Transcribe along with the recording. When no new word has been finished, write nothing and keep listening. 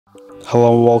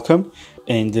Hello, welcome.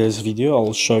 In this video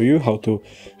I'll show you how to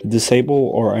disable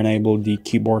or enable the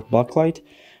keyboard backlight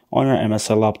on your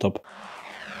MSI laptop.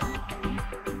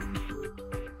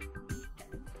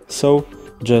 So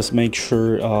just make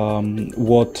sure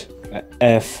what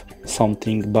F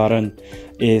something button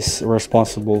is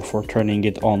responsible for turning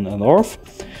it on and off.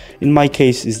 In my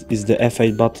case is the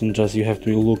F8 button. Just you have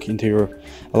to look into your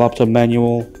laptop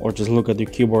manual or just look at the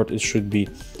keyboard. It should be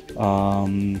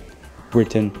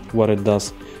written what it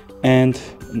does. And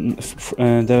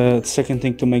the second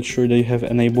thing to make sure that you have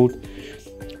enabled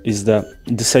is the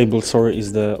disabled, or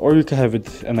you can have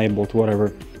it enabled,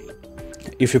 whatever.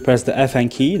 If you press the FN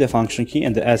key, the function key,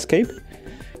 and the escape,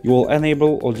 you will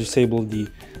enable or disable the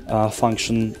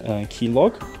function key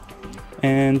lock.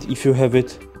 And if you have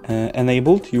it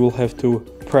enabled, you will have to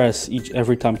press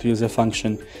every time to use a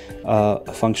function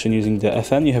using the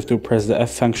FN. You have to press the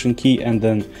F function key and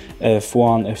then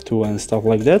F1, F2, and stuff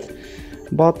like that.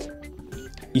 But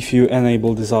if you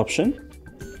enable this option,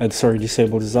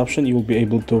 disable this option, you will be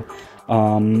able to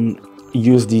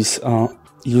use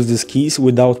these keys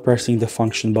without pressing the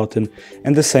function button.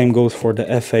 And the same goes for the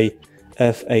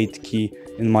F8 key,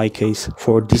 in my case,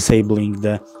 for disabling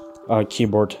the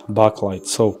keyboard backlight.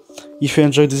 So if you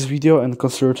enjoyed this video and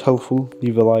consider it helpful,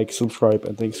 leave a like, subscribe,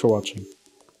 and thanks for watching.